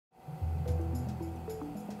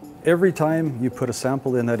Every time you put a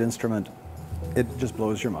sample in that instrument, it just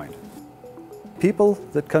blows your mind. People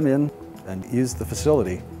that come in and use the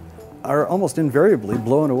facility are almost invariably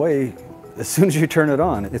blown away as soon as you turn it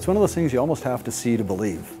on. It's one of those things you almost have to see to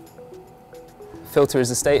believe. FiLTER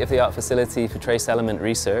is a state-of-the-art facility for trace element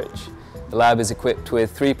research. The lab is equipped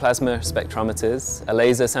with 3 plasma spectrometers, a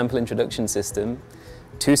laser sample introduction system,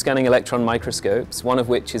 2 scanning electron microscopes, one of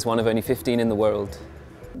which is one of only 15 in the world.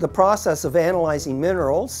 The process of analyzing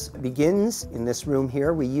minerals begins in this room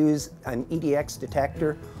here. We use an EDX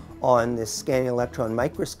detector on this scanning electron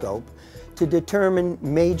microscope to determine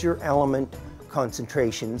major element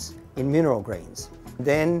concentrations in mineral grains.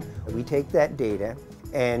 Then we take that data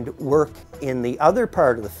and work in the other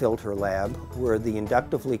part of the FiLTER lab where the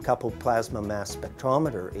inductively coupled plasma mass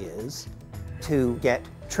spectrometer is to get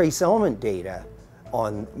trace element data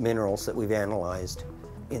on minerals that we've analyzed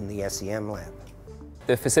in the SEM lab.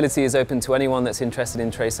 The facility is open to anyone that's interested in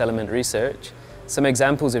trace element research. Some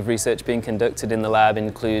examples of research being conducted in the lab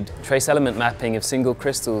include trace element mapping of single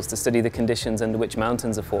crystals to study the conditions under which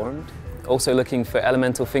mountains are formed, also looking for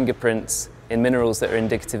elemental fingerprints in minerals that are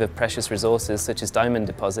indicative of precious resources such as diamond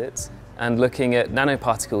deposits, and looking at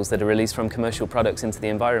nanoparticles that are released from commercial products into the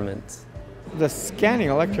environment. The scanning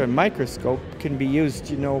electron microscope can be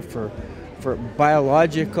used, for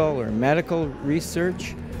biological or medical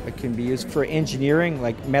research. It can be used for engineering,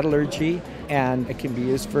 like metallurgy, and it can be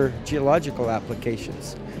used for geological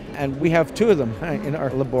applications. And we have 2 of them in our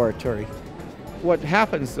laboratory. What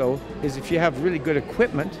happens, though, is if you have really good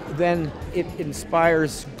equipment, then it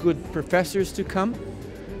inspires good professors to come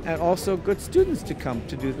and also good students to come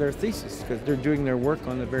to do their thesis, because they're doing their work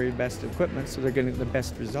on the very best equipment, so they're getting the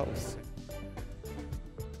best results.